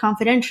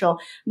confidential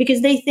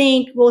because they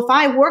think, well, if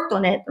I worked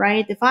on it,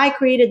 right, if I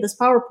created this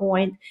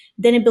PowerPoint,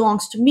 then it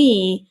belongs to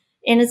me.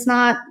 And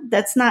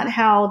that's not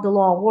how the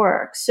law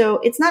works. So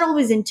it's not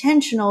always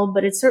intentional,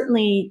 but it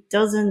certainly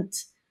doesn't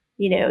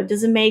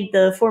make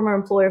the former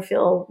employer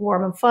feel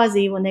warm and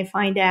fuzzy when they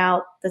find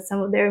out that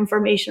some of their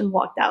information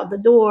walked out the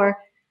door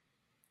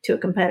to a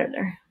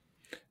competitor.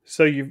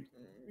 So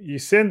you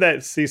send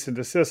that cease and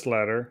desist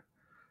letter,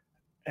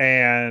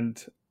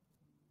 and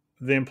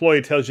the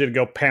employee tells you to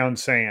go pound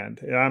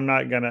sand. I'm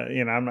not gonna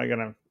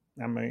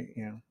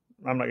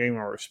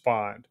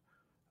respond.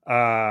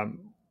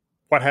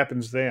 What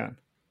happens then?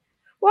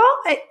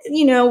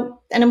 Well,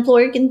 an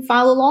employer can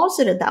file a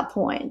lawsuit at that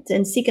point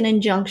and seek an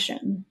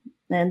injunction.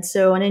 And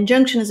so an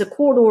injunction is a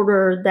court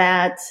order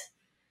that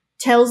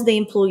tells the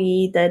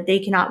employee that they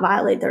cannot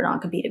violate their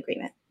non-compete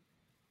agreement.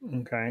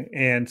 Okay.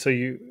 And so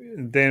you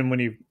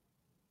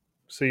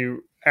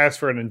ask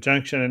for an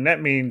injunction, and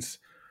that means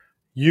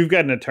you've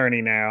got an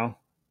attorney now,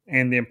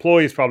 and the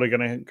employee is probably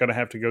going to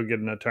have to go get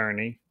an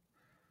attorney.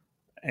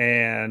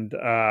 And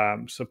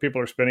so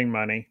people are spending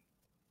money,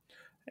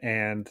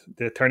 and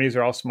the attorneys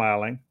are all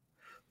smiling.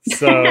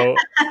 So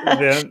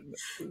then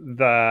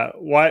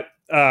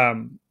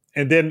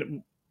and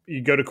then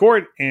you go to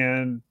court,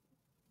 and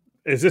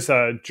is this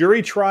a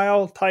jury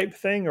trial type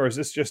thing, or is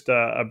this just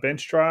a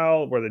bench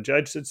trial where the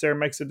judge sits there and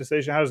makes a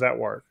decision? How does that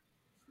work?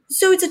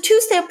 So it's a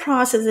two-step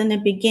process in the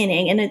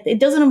beginning, and it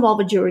doesn't involve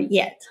a jury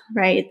yet,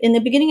 right? In the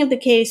beginning of the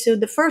case, so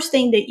the first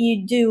thing that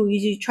you do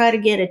is you try to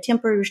get a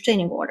temporary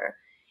restraining order.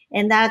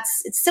 And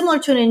it's similar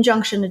to an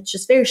injunction. It's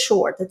just very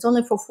short. It's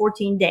only for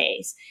 14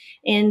 days.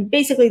 And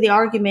basically the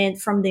argument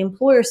from the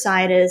employer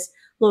side is,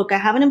 look, I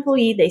have an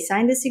employee. They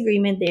signed this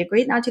agreement. They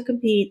agreed not to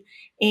compete.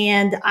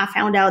 And I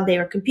found out they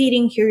are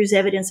competing. Here's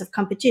evidence of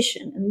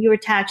competition. And you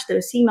attach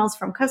those emails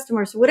from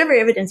customers, whatever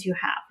evidence you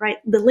have, right?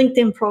 The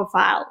LinkedIn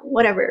profile,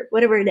 whatever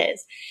it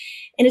is.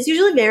 And it's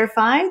usually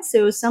verified.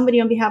 So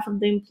somebody on behalf of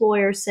the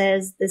employer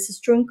says this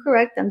is true and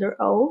correct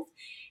under oath.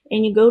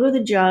 And you go to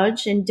the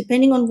judge, and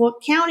depending on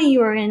what county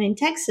you are in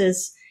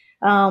Texas,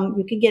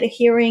 you can get a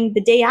hearing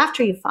the day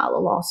after you file a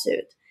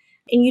lawsuit.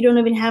 And you don't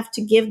even have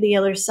to give the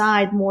other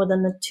side more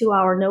than the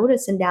 2-hour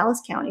notice in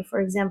Dallas County, for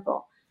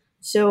example.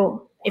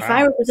 So if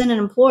I represent an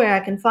employer,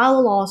 I can file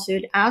a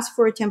lawsuit, ask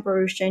for a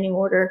temporary restraining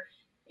order,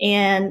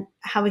 and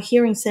have a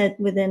hearing set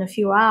within a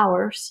few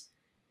hours,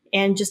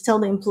 and just tell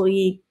the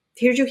employee,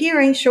 here's your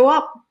hearing, show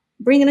up.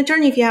 Bring an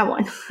attorney if you have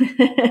one.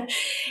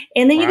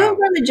 And then you go in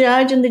front of the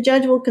judge, and the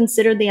judge will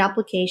consider the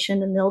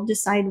application, and they'll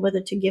decide whether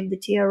to give the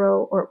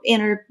TRO or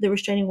enter the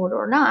restraining order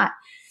or not.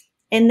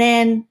 And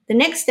then the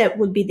next step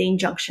would be the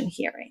injunction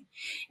hearing.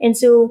 And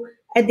so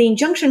at the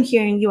injunction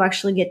hearing, you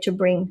actually get to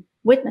bring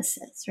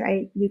witnesses,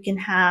 right? You can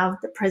have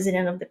the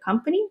president of the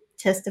company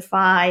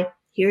testify,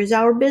 here's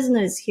our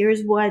business,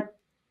 here's what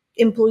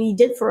employee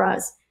did for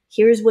us,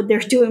 here's what they're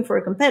doing for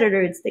a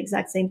competitor, it's the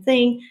exact same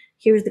thing.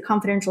 Here's the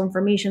confidential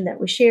information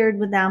that was shared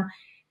with them.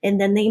 And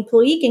then the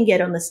employee can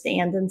get on the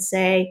stand and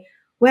say,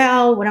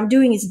 well, what I'm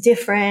doing is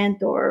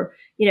different, or,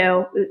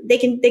 they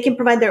can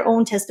provide their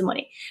own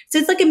testimony. So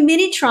it's like a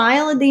mini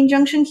trial at the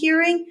injunction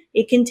hearing.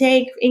 It can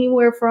take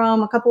anywhere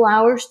from a couple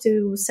hours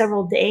to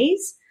several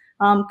days,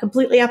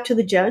 completely up to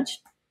the judge.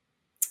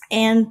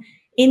 And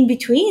in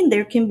between,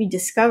 there can be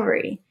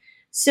discovery.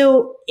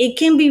 So it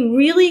can be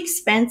really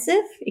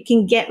expensive. It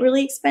can get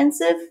really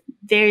expensive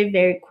very,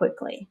 very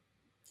quickly.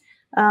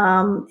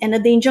 And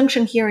at the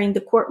injunction hearing,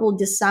 the court will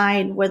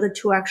decide whether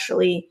to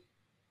actually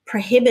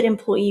prohibit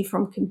employee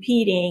from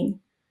competing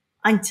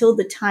until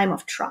the time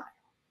of trial.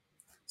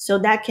 So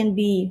that can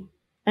be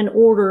an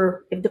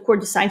order. If the court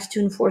decides to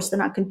enforce the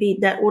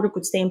non-compete, that order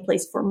could stay in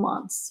place for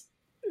months.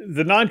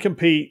 The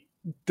non-compete,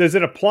 does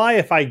it apply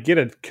if I get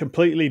a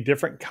completely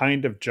different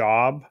kind of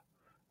job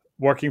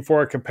working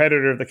for a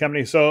competitor of the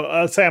company? So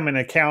let's say I'm an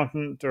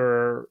accountant,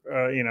 or,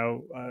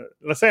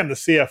 let's say I'm the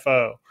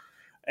CFO.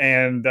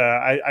 And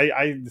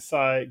I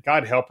decide,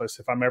 God help us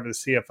if I'm ever the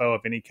CFO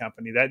of any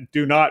company, that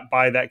do not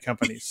buy that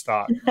company's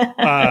stock.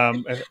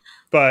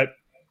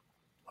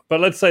 But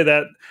let's say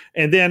that,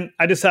 and then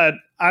I decide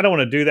I don't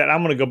want to do that.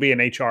 I'm going to go be an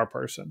HR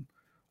person,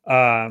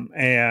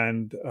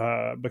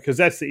 because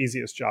that's the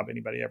easiest job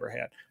anybody ever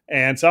had.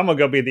 And so I'm going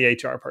to go be the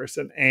HR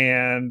person,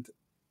 and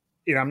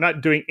I'm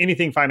not doing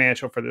anything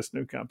financial for this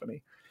new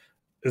company.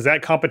 Is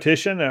that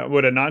competition?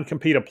 Would a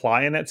non-compete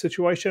apply in that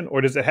situation? Or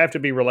does it have to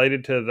be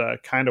related to the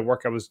kind of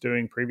work I was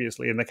doing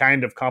previously and the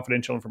kind of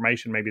confidential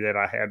information maybe that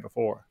I had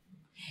before?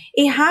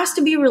 It has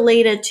to be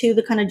related to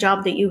the kind of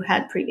job that you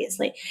had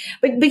previously.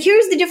 But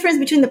here's the difference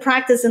between the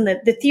practice and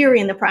the theory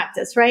and the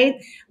practice,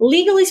 right?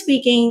 Legally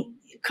speaking,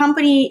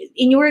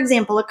 in your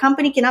example, a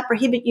company cannot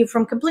prohibit you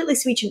from completely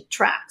switching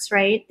tracks,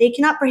 right? They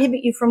cannot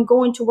prohibit you from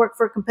going to work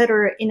for a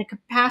competitor in a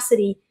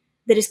capacity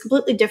that is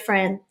completely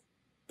different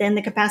than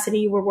the capacity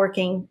you were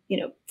working,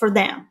 for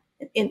them,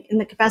 in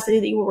the capacity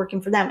that you were working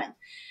for them in.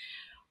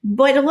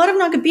 But a lot of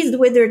non-competes, the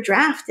way they're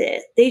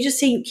drafted, they just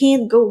say you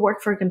can't go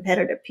work for a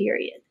competitor,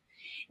 period.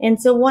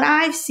 And so what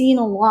I've seen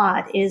a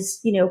lot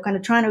is, kind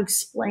of trying to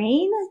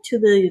explain to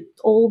the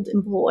old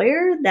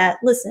employer that,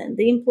 listen,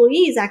 the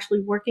employee is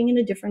actually working in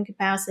a different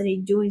capacity,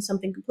 doing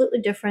something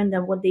completely different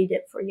than what they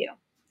did for you.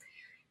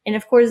 And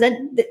of course,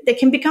 that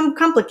can become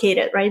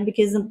complicated, right?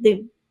 Because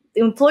the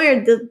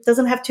employer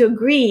doesn't have to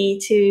agree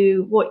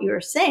to what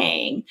you're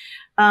saying.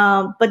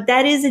 But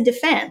that is a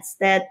defense,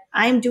 that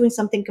I'm doing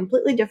something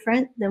completely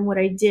different than what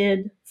I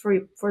did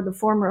for the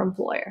former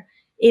employer,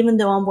 even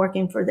though I'm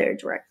working for their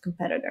direct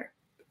competitor.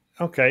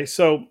 Okay.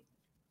 So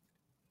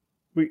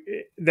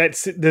is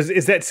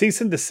that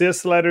cease and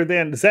desist letter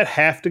then, does that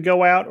have to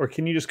go out, or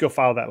can you just go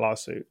file that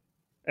lawsuit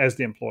as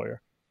the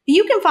employer?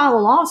 you can file a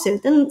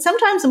lawsuit. And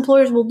sometimes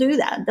employers will do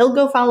that. They'll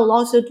go file a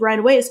lawsuit right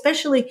away,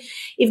 especially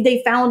if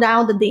they found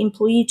out that the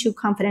employee took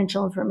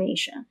confidential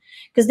information,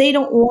 because they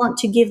don't want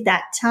to give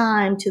that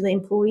time to the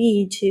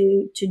employee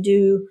to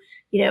do,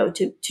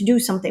 to do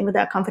something with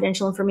that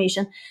confidential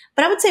information.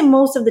 But I would say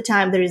most of the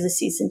time there is a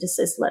cease and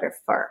desist letter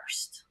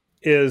first.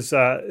 Is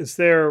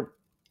there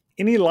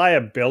any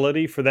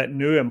liability for that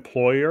new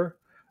employer?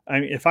 I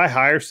mean, if I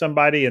hire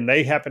somebody and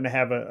they happen to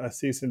have a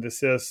cease and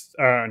desist,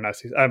 or not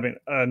cease, I mean,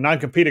 a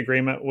non-compete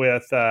agreement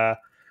with the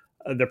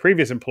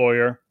previous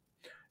employer,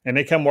 and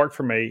they come work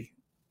for me,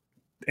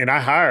 and I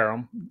hire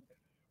them,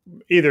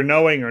 either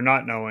knowing or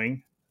not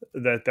knowing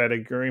that that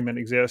agreement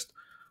exists,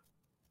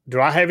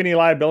 do I have any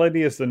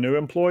liability as the new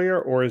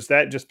employer, or is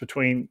that just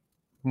between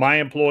my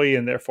employee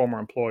and their former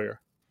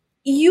employer?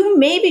 You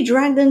may be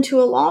dragged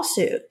into a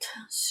lawsuit.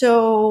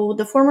 So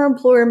the former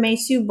employer may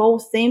sue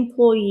both the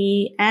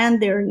employee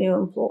and their new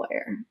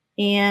employer.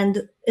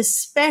 And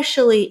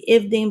especially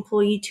if the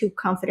employee took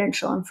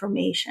confidential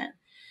information.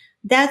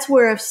 That's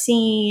where I've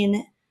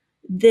seen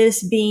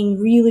this being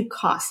really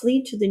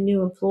costly to the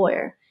new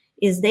employer.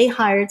 Is they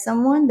hired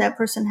someone, that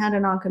person had a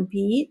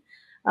non-compete.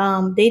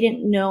 They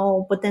didn't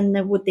know, but then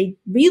what they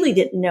really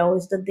didn't know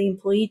is that the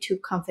employee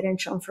took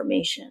confidential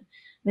information.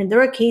 I mean,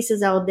 there are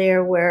cases out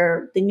there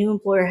where the new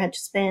employer had to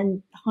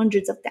spend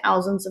hundreds of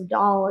thousands of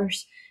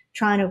dollars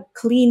trying to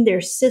clean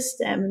their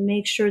system and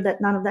make sure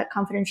that none of that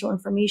confidential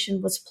information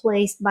was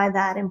placed by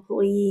that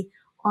employee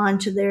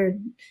onto their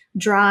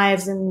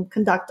drives, and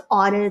conduct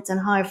audits and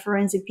hire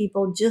forensic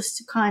people just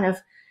to kind of,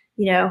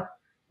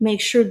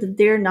 make sure that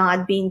they're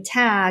not being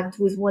tagged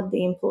with what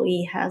the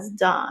employee has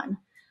done.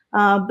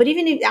 But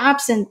even if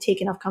absent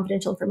taking off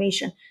confidential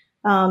information,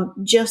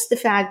 just the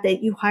fact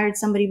that you hired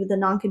somebody with a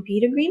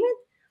non-compete agreement,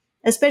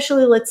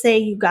 especially let's say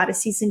you got a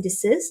cease and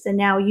desist and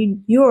now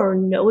you're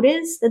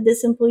noticed that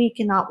this employee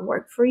cannot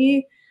work for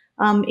you,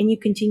 and you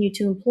continue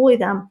to employ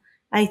them,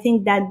 I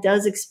think that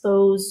does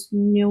expose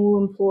new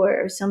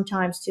employers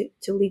sometimes to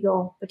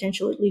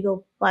potential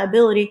legal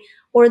liability,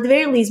 or at the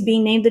very least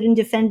being named as a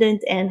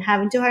defendant and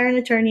having to hire an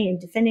attorney and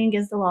defending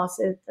against the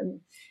lawsuit, and,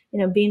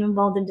 being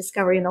involved in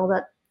discovery and all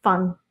that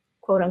fun,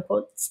 quote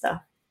unquote,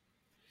 stuff.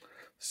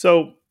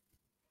 So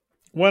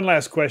one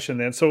last question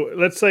then. So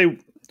let's say,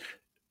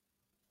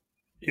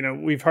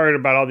 we've heard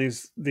about all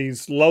these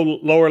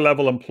lower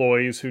level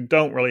employees who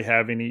don't really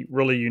have any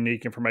really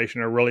unique information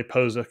or really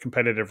pose a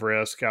competitive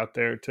risk out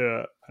there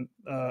to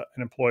an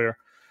employer.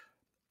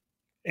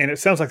 And it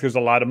sounds like there's a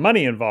lot of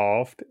money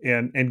involved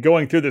in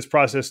going through this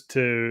process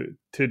to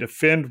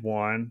defend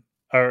one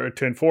or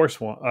to enforce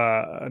one,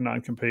 a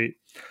non-compete.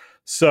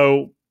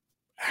 So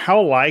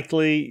how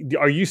likely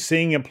are you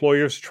seeing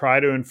employers try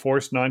to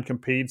enforce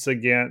non-competes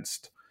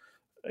against,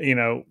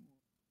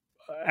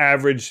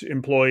 average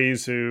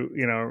employees who,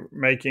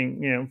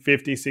 making,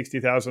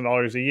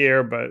 $50,000-$60,000 a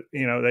year, but,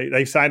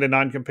 they signed a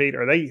non-compete?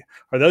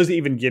 Are those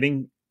even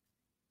getting,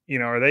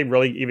 are they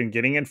really even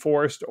getting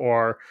enforced,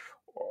 or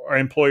are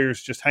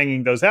employers just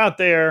hanging those out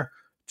there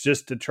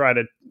just to try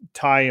to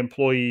tie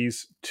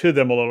employees to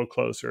them a little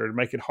closer to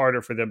make it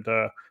harder for them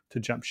to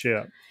jump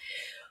ship?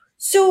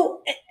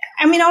 So,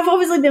 I mean, I've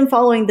obviously been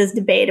following this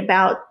debate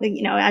about,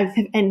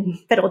 and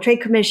Federal Trade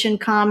Commission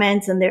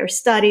comments, and there are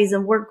studies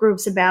and work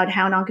groups about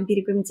how non-compete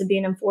agreements are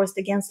being enforced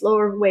against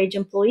lower wage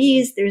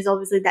employees. There's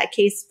obviously that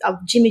case of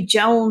Jimmy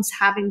Jones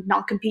having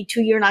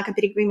 2-year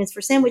non-compete agreements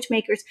for sandwich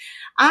makers.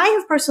 I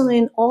have personally,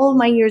 in all of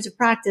my years of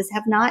practice,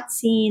 have not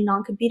seen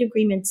non-compete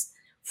agreements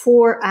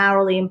for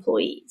hourly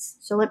employees.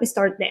 So let me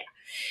start there.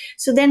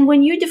 So then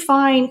when you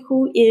define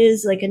who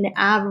is like an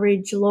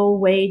average low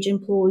wage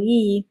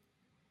employee,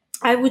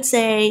 I would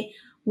say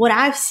what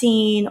I've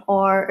seen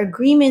are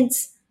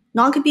agreements,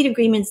 non-compete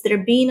agreements that are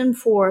being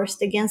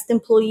enforced against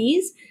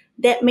employees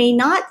that may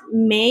not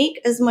make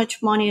as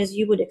much money as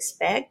you would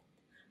expect,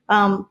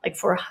 like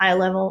for a high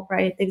level,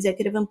 right,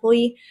 executive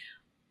employee,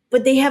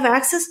 but they have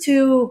access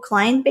to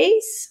client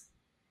base,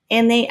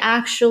 and they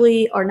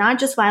actually are not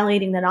just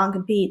violating the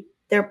non-compete,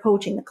 they're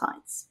poaching the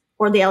clients,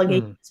 or the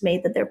allegations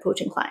made that they're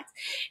poaching clients.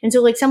 And so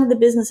like some of the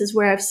businesses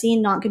where I've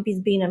seen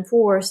non-competes being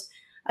enforced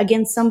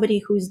against somebody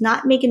who's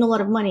not making a lot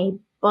of money,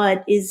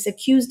 but is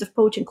accused of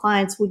poaching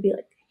clients would be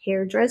like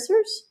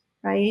hairdressers,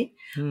 right?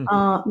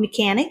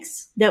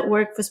 Mechanics that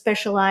work for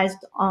specialized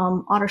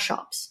auto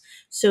shops.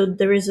 So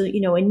there is a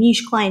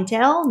niche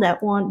clientele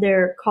that want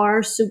their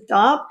cars souped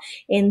up,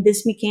 and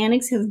these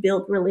mechanics have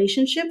built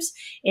relationships.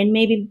 And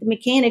maybe the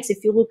mechanics,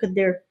 if you look at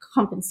their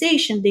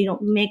compensation, they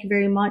don't make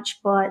very much,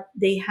 but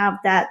they have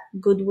that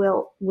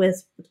goodwill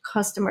with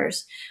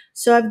customers.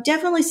 So I've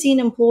definitely seen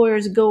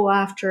employers go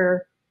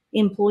after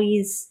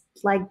employees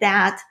like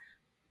that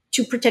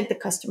to protect the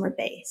customer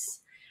base.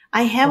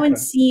 I haven't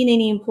seen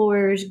any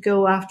employers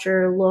go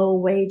after low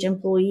wage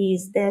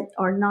employees that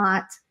are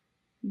not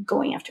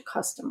going after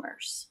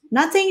customers.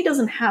 Not saying it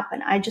doesn't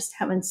happen. I just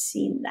haven't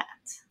seen that.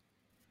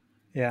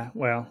 Yeah,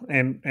 well,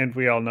 and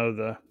we all know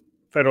the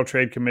Federal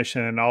Trade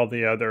Commission and all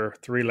the other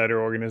three-letter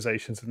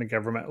organizations in the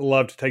government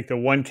love to take the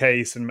one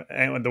case and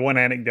the one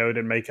anecdote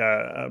and make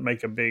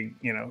a big,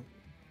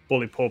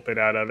 bully pulpit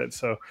out of it.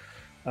 So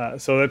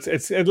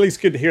it's at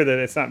least good to hear that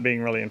it's not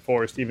being really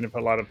enforced, even if a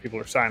lot of people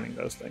are signing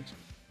those things.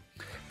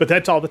 But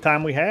that's all the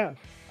time we have.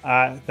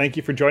 Thank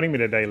you for joining me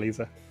today,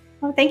 Lisa.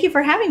 Well, thank you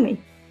for having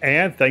me.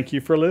 And thank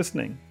you for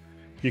listening.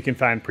 You can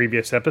find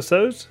previous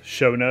episodes,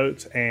 show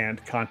notes,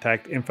 and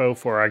contact info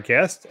for our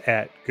guests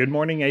at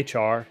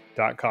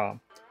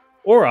goodmorninghr.com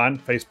or on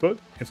Facebook,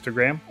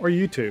 Instagram, or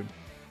YouTube.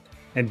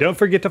 And don't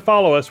forget to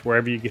follow us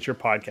wherever you get your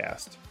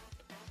podcast.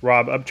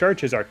 Rob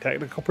Upchurch is our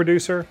technical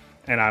producer,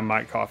 and I'm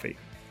Mike Coffey.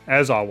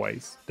 As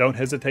always, don't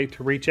hesitate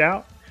to reach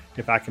out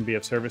if I can be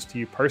of service to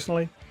you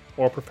personally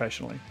or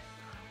professionally.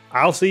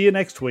 I'll see you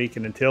next week,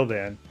 and until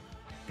then,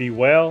 be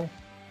well,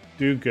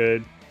 do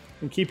good,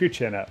 and keep your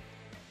chin up.